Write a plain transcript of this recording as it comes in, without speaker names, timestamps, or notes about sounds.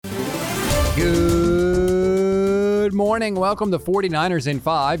Good morning. Welcome to 49ers in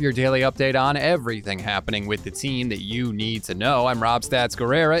 5, your daily update on everything happening with the team that you need to know. I'm Rob Stats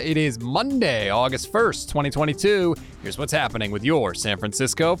Guerrera. It is Monday, August 1st, 2022. Here's what's happening with your San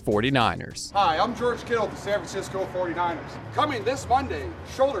Francisco 49ers. Hi, I'm George Kittle of the San Francisco 49ers. Coming this Monday,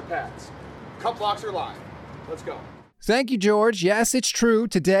 shoulder pads. Cut blocks are live. Let's go. Thank you, George. Yes, it's true.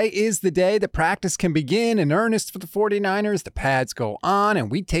 Today is the day that practice can begin in earnest for the 49ers. The pads go on,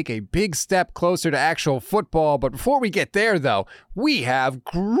 and we take a big step closer to actual football. But before we get there, though, we have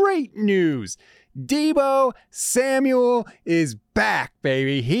great news. Deebo Samuel is back,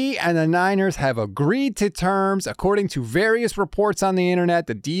 baby. He and the Niners have agreed to terms. According to various reports on the internet,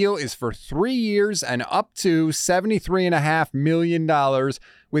 the deal is for 3 years and up to $73.5 million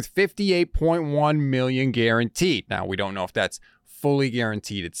with $58.1 million guaranteed. Now, we don't know if that's fully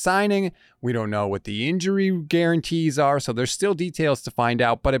guaranteed at signing. We don't know what the injury guarantees are, so there's still details to find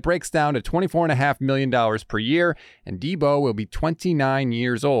out, but it breaks down to $24.5 million per year, and Deebo will be 29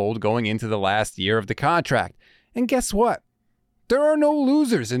 years old going into the last year of the contract. And guess what? There are no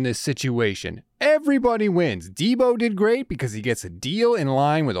losers in this situation. Everybody wins. Deebo did great because he gets a deal in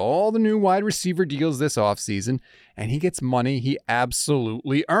line with all the new wide receiver deals this offseason, and he gets money he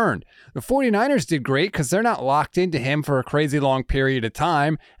absolutely earned. The 49ers did great because they're not locked into him for a crazy long period of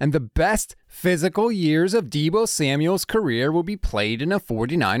time, and the best physical years of Deebo Samuel's career will be played in a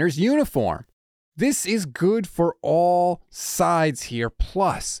 49ers uniform. This is good for all sides here.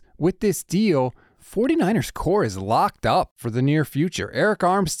 Plus, with this deal, 49ers core is locked up for the near future. Eric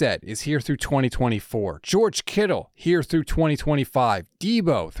Armstead is here through 2024. George Kittle here through 2025.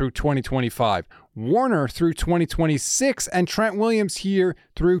 Deebo through 2025. Warner through 2026. And Trent Williams here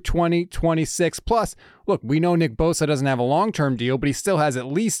through 2026. Plus, look, we know Nick Bosa doesn't have a long-term deal, but he still has at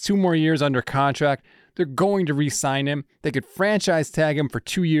least 2 more years under contract. They're going to re-sign him. They could franchise tag him for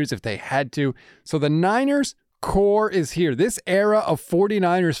 2 years if they had to. So the Niners core is here. This era of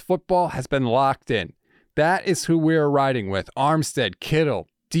 49ers football has been locked in. That is who we're riding with. Armstead, Kittle,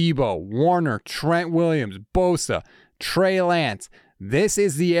 Deebo, Warner, Trent Williams, Bosa, Trey Lance. This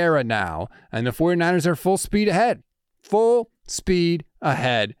is the era now, and the 49ers are full speed ahead. Full speed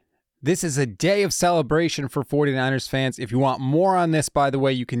ahead. This is a day of celebration for 49ers fans. If you want more on this, by the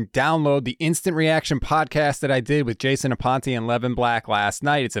way, you can download the Instant Reaction podcast that I did with Jason Aponte and Levin Black last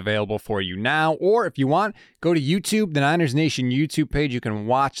night. It's available for you now. Or if you want, go to YouTube, the Niners Nation YouTube page. You can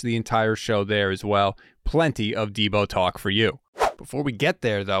watch the entire show there as well. Plenty of Deebo talk for you. Before we get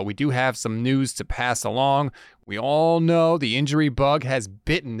there, though, we do have some news to pass along. We all know the injury bug has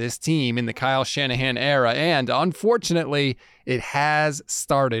bitten this team in the Kyle Shanahan era, and unfortunately, it has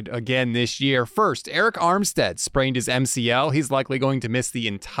started again this year. First, Eric Armstead sprained his MCL. He's likely going to miss the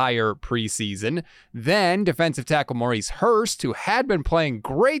entire preseason. Then, defensive tackle Maurice Hurst, who had been playing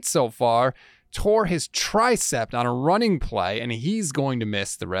great so far, tore his tricep on a running play, and he's going to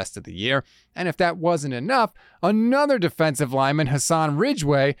miss the rest of the year. And if that wasn't enough, another defensive lineman, Hassan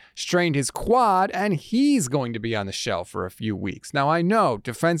Ridgeway, strained his quad, and he's going to be on the shelf for a few weeks. Now, I know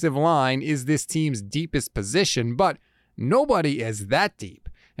defensive line is this team's deepest position, but nobody is that deep.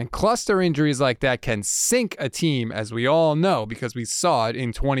 And cluster injuries like that can sink a team, as we all know, because we saw it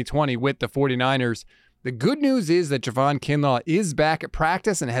in 2020 with the 49ers. The good news is that Javon Kinlaw is back at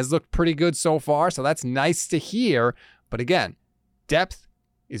practice and has looked pretty good so far, so that's nice to hear. But again, depth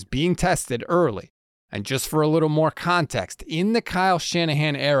is being tested early. And just for a little more context, in the Kyle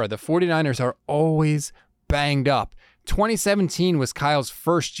Shanahan era, the 49ers are always banged up. 2017 was Kyle's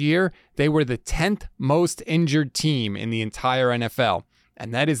first year. They were the 10th most injured team in the entire NFL.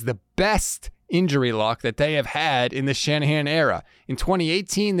 And that is the best injury luck that they have had in the Shanahan era. In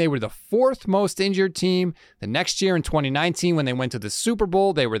 2018, they were the 4th most injured team. The next year in 2019, when they went to the Super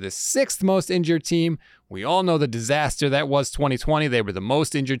Bowl, they were the 6th most injured team. We all know the disaster that was 2020. They were the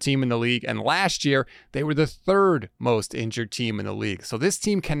most injured team in the league. And last year, they were the 3rd most injured team in the league. So this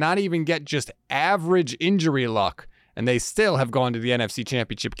team cannot even get just average injury luck. And they still have gone to the NFC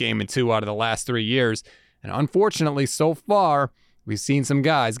Championship game in 2 out of the last 3 years. And unfortunately, so far, we've seen some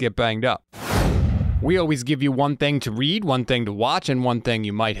guys get banged up. We always give you one thing to read, one thing to watch, and one thing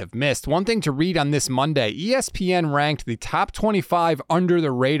you might have missed. One thing to read on this Monday, ESPN ranked the top 25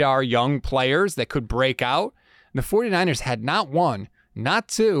 under-the-radar young players that could break out. The 49ers had not 1, not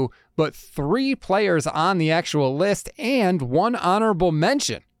 2, but 3 players on the actual list and 1 honorable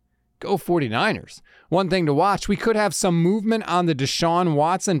mention. Go 49ers. One thing to watch, we could have some movement on the Deshaun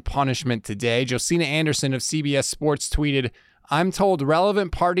Watson punishment today. Josina Anderson of CBS Sports tweeted, I'm told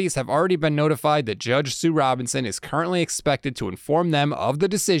relevant parties have already been notified that Judge Sue Robinson is currently expected to inform them of the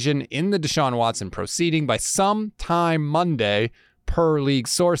decision in the Deshaun Watson proceeding by sometime Monday, per league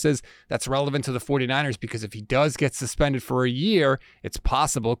sources. That's relevant to the 49ers because if he does get suspended for a year, it's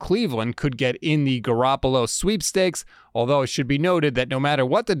possible Cleveland could get in the Garoppolo sweepstakes, although it should be noted that no matter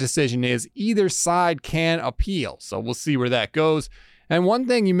what the decision is, either side can appeal. So we'll see where that goes. And one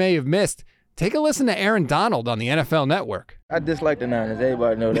thing you may have missed, take a listen to Aaron Donald on the NFL Network. I dislike the Niners.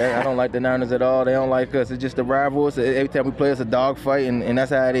 Everybody know that. I don't like the Niners at all. They don't like us. It's just a rival. Every time we play, it's a dogfight, and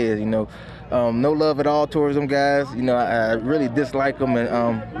that's how it is, you know. No love at all towards them guys. You know, I really dislike them,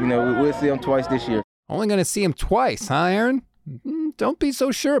 and, you know, we'll see them twice this year. Only going to see him twice, huh, Aaron? Don't be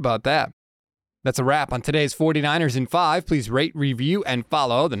so sure about that. That's a wrap on today's 49ers in 5. Please rate, review, and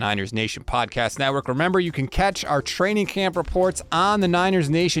follow the Niners Nation Podcast Network. Remember, you can catch our training camp reports on the Niners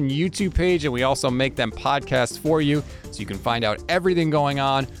Nation YouTube page, and we also make them podcasts for you, so you can find out everything going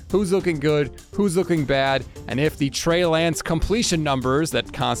on, who's looking good, who's looking bad, and if the Trey Lance completion numbers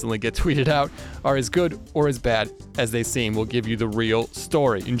that constantly get tweeted out are as good or as bad as they seem. We'll give you the real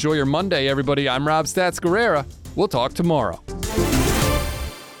story. Enjoy your Monday, everybody. I'm Rob Stats Guerrera. We'll talk tomorrow.